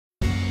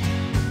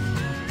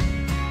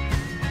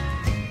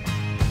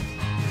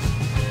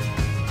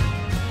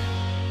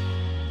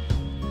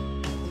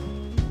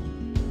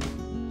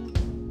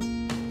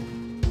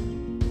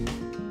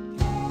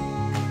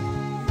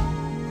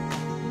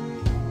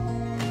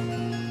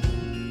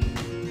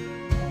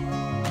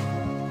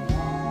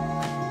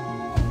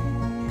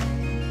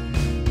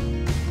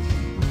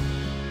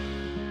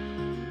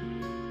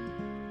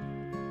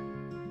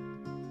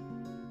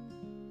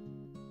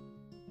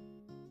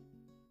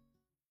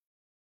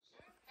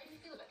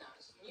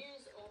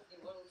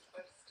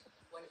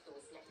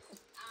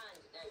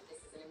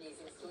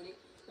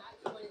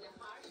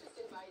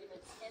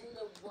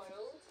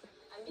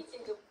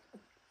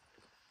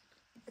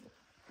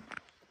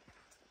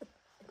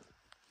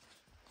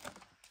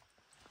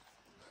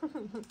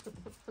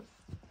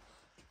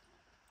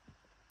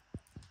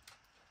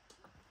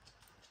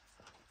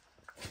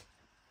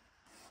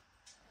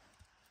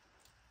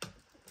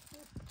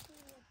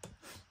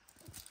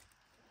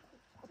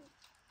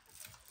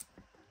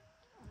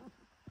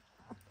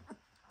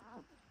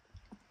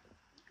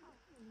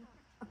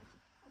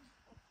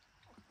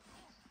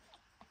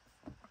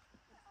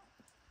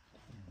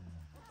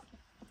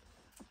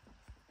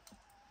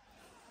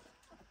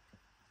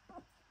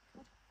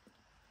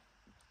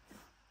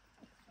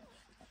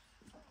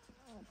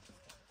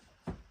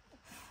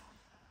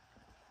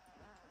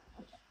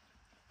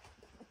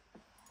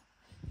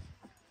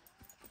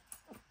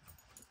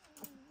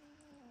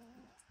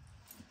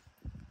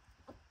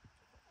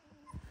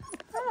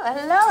Oh,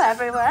 hello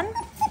everyone.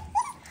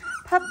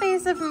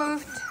 Puppies have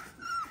moved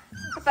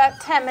about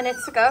 10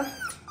 minutes ago.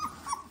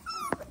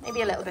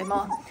 Maybe a little bit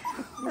more.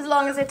 As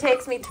long as it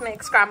takes me to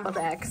make scrambled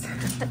eggs.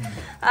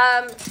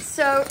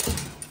 So,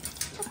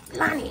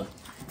 Lanny,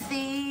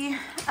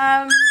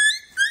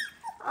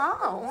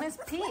 oh, Miss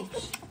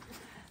Peach.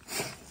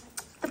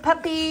 The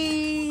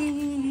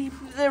puppy,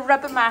 the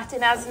rubber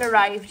matting hasn't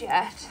arrived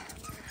yet.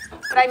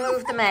 But I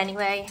moved them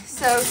anyway.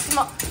 So,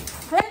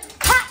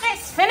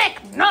 Katniss,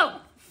 Finnick, no!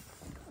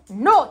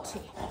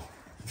 Naughty.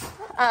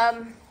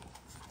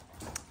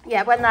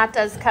 Yeah, when that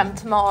does come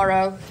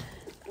tomorrow,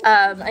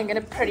 I'm going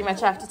to pretty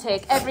much have to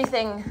take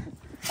everything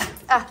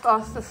up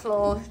off the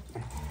floor,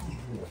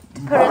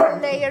 to put a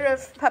layer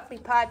of puppy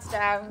pads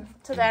down,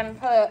 to then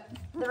put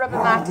the rubber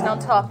matting on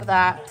top of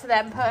that, to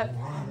then put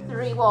the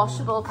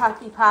rewashable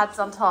puppy pads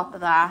on top of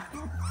that.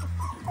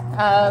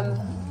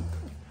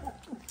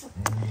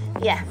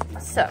 Yeah,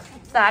 so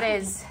that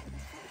is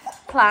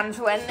planned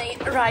for when they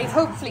arrive,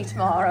 hopefully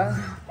tomorrow.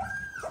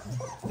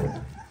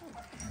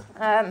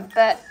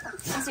 But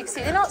as you can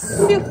see, they're not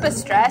super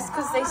stressed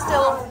because they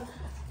still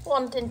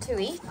wanting to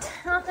eat,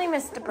 aren't they,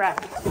 Mr. Brown?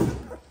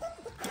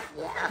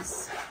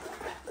 Yes.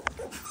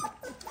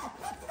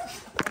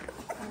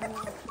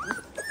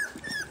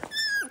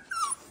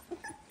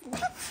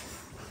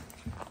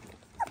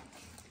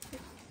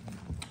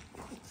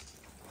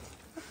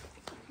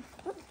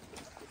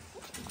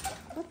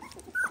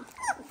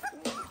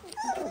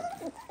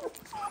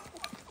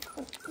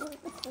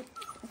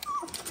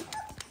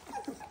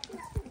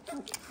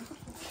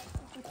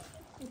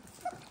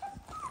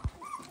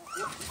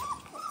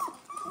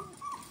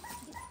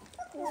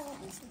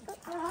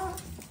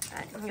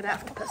 Right, I'm gonna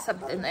have to put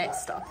something there to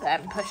stop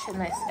them pushing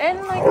this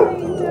in like what are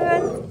you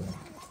doing?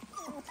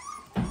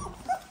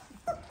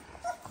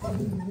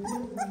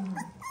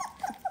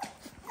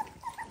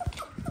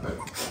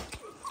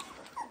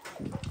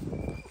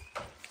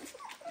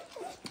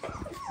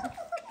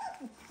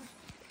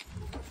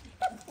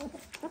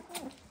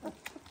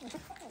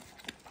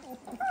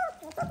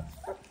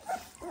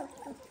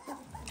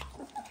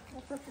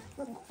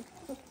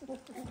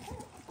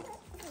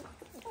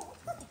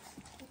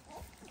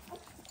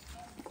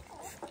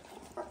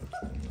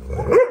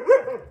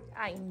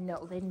 I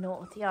know, they're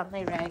naughty, aren't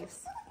they, Raves?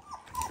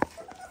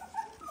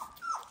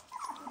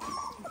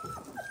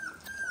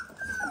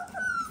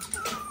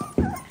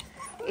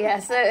 Yeah,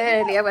 so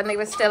earlier when they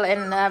were still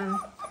in the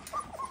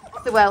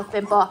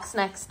whelping box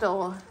next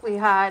door, we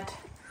had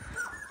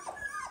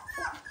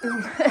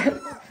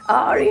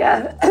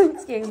Aria,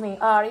 excuse me,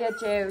 Aria,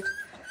 Jude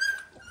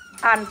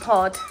and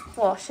Pod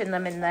washing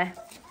them in there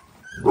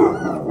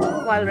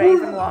while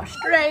Raven washed.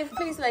 Rave,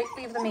 please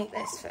leave them eat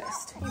this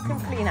first. You can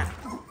clean up.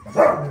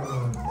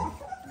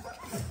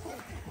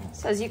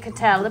 So as you can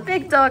tell, the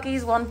big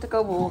doggies want to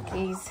go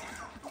walkies,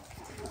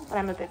 but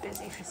I'm a bit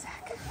busy for a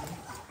sec.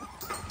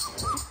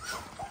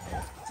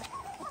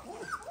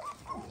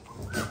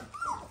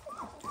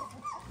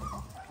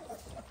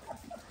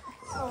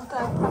 So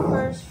got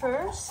peppers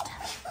first.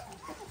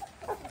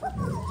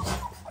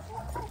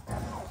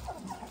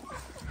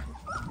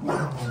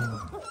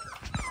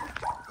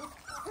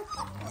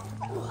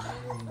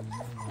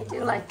 I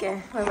do like it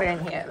when we're in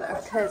here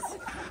though, because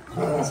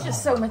it's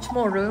just so much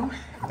more room.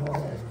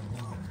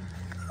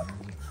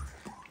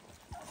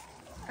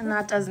 And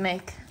that does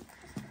make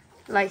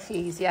life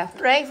easier.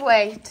 Rave,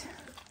 wait.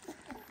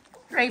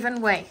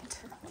 Raven, wait.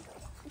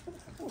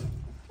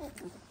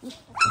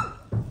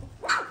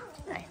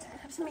 Right,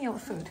 have some of your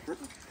food.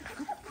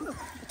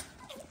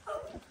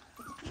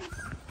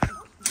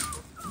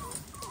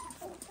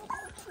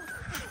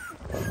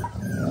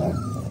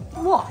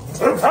 What?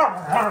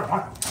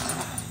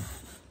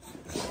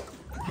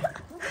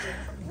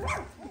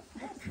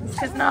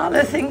 Because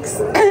Nala thinks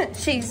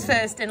she's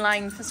first in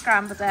line for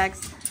scrambled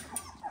eggs.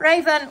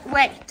 Raven,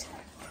 wait.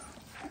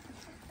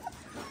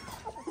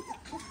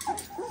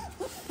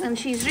 And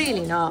she's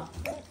really not.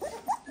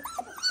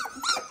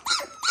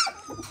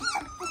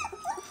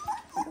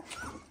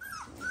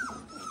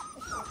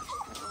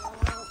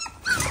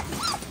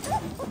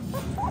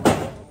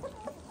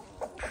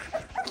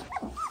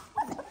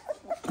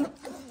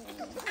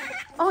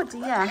 Oh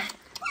dear.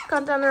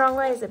 Gone down the wrong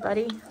way, is it,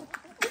 buddy?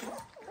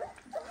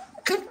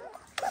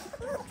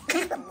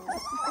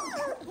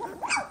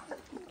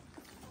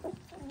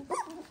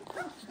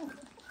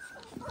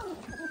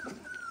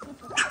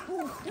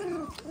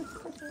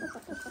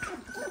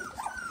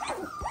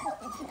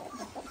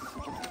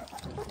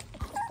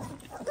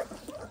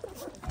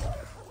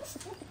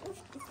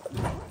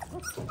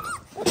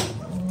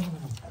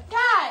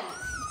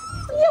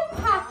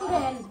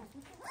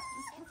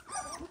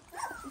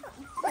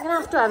 I'm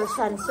going to have a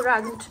fence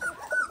around the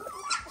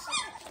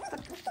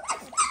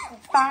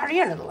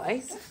barrier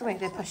otherwise, the way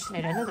they're pushing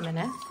it in at the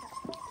minute.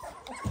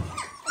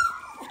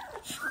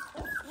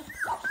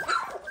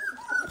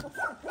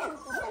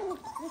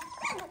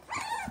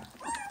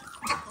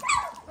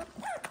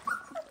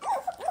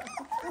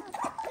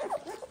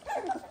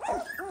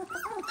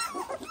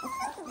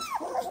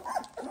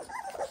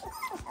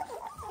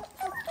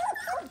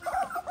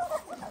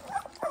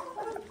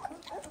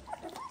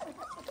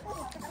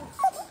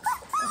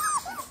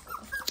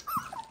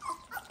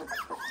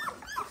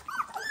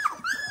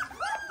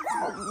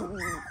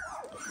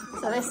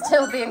 So they're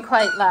still being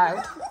quite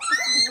loud.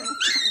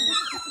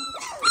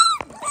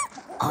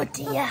 Oh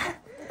dear.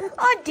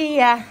 Oh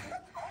dear.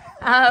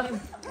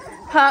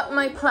 Part of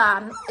my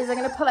plan is I'm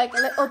going to put like a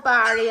little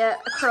barrier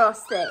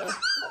across there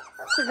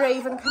so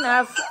Raven can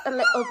have a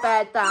little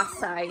bed that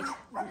side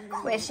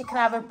where she can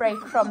have a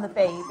break from the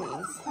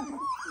babies.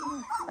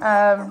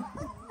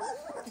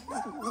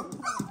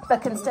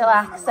 But can still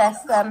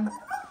access them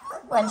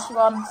when she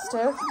wants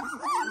to.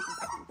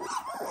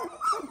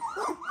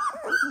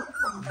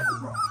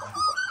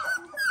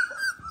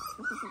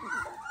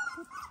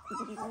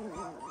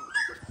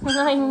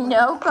 I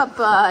know,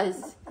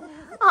 Papas.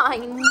 I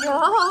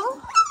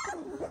know.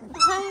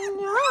 I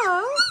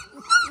know.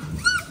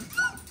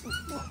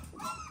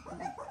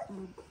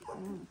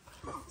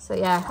 So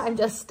yeah, I'm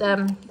just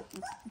gonna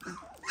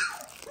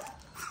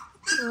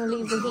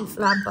leave the heat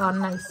lamp on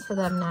nice for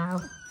them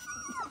now.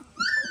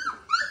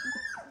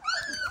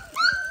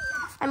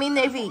 I mean,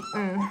 they've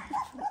eaten.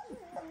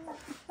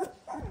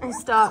 They're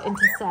starting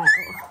to settle.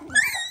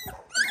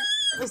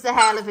 It was a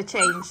hell of a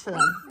change for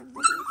them.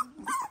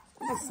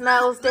 It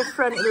smells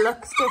different, it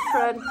looks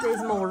different,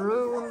 there's more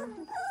room.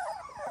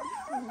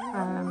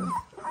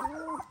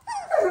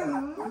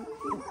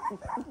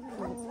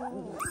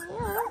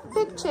 Yeah,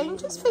 big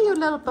changes for you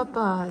little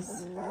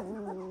Papas.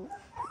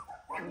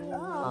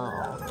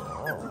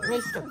 Oh,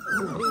 Mr.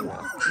 Lila.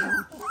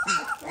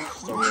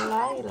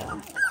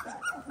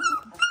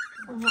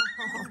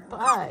 Oh,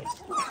 bud.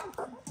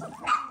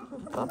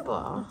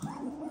 Papa.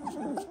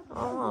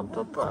 Oh,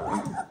 Papa.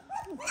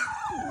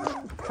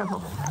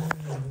 Oh.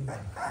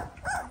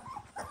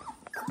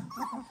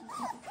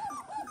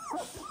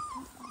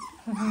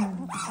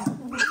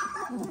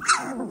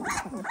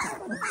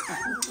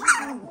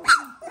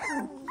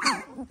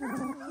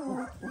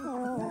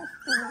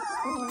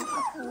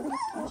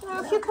 Now,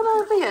 if you come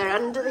over here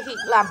under the heat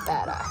lamp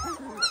better,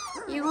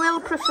 you will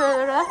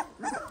prefer her.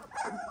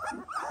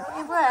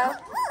 You will.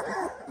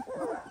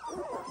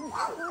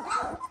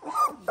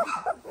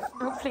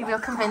 Hopefully we'll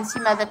convince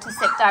your mother to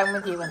sit down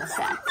with you in a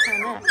sec,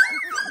 innit?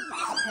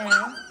 Okay.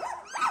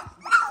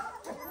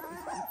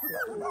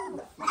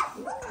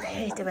 I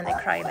hate it when they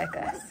cry like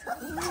this.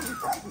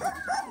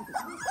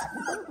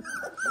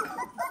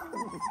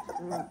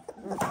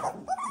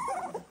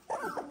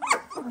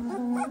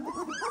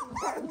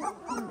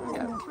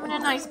 Come in a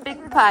nice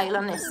big pile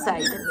on this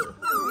side of me.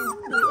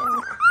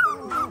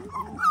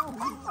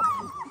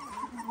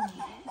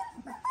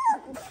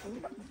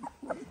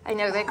 I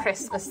know they're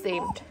Christmas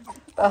themed,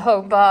 but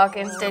Home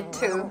Bargains did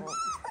 2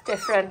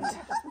 different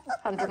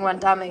 101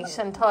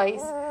 Dalmatian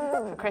toys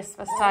for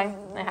Christmas time.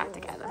 They had to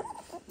get them.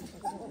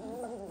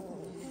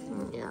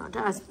 Yeah,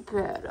 that's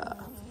better.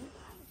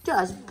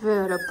 That's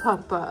better,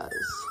 Papas.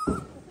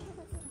 There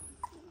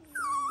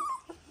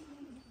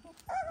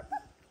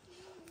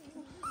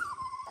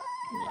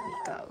we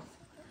go.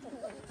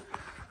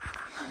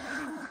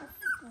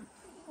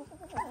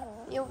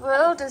 Your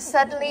world has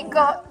suddenly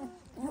got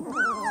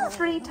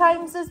 3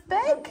 times as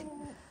big,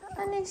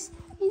 and he's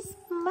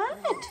mad.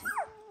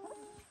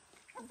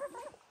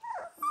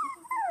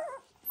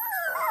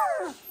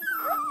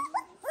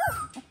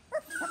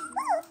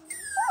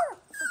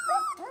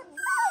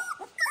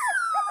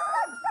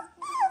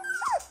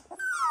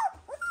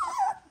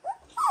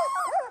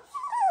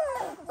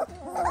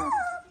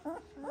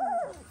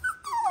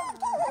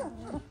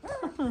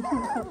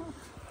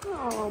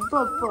 Oh,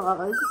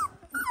 Papas.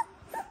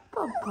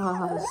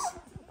 Papas.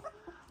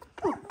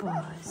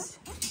 Papas.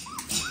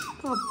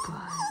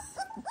 Papas.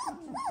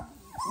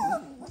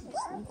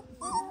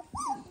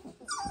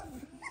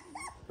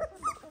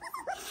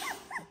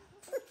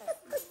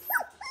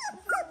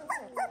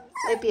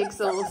 They'd be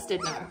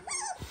exhausted now.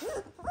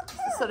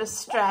 The sort of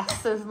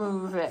stress of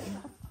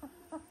moving.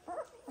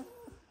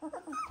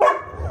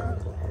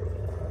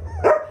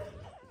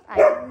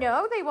 I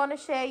know they want to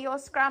share your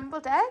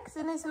scrambled eggs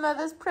and his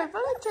mother's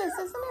privileges,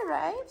 isn't it,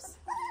 Raves?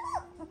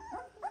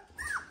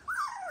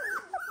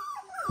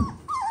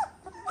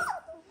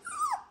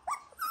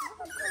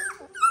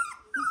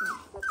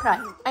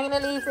 Right, I'm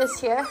going to leave this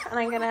here and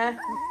I'm going to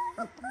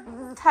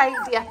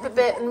tidy up a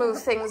bit and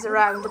move things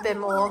around a bit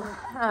more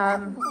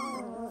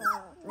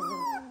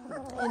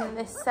in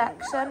this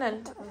section,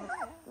 and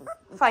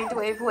find a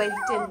way of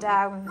weighting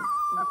down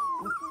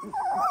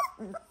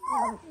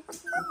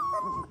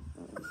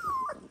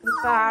the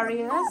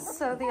barriers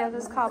so the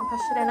others can't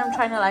push it in. I'm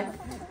trying to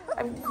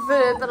I'm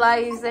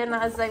verbalising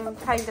as I'm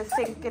kind of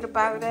thinking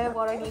about it,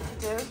 what I need to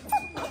do.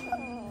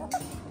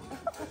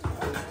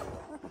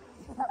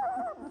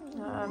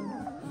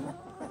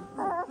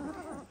 I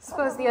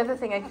suppose the other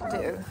thing I could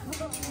do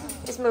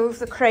is move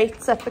the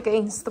crates up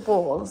against the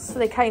walls so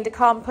they kind of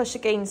can't push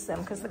against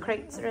them because the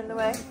crates are in the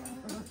way.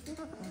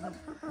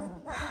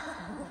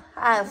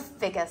 I'll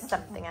figure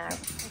something out.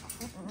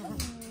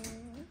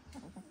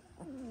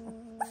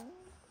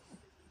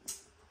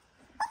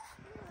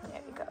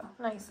 There we go,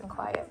 nice and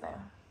quiet now.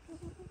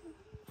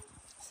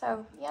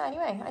 So yeah,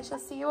 anyway, I shall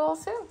see you all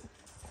soon.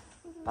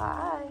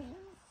 Bye.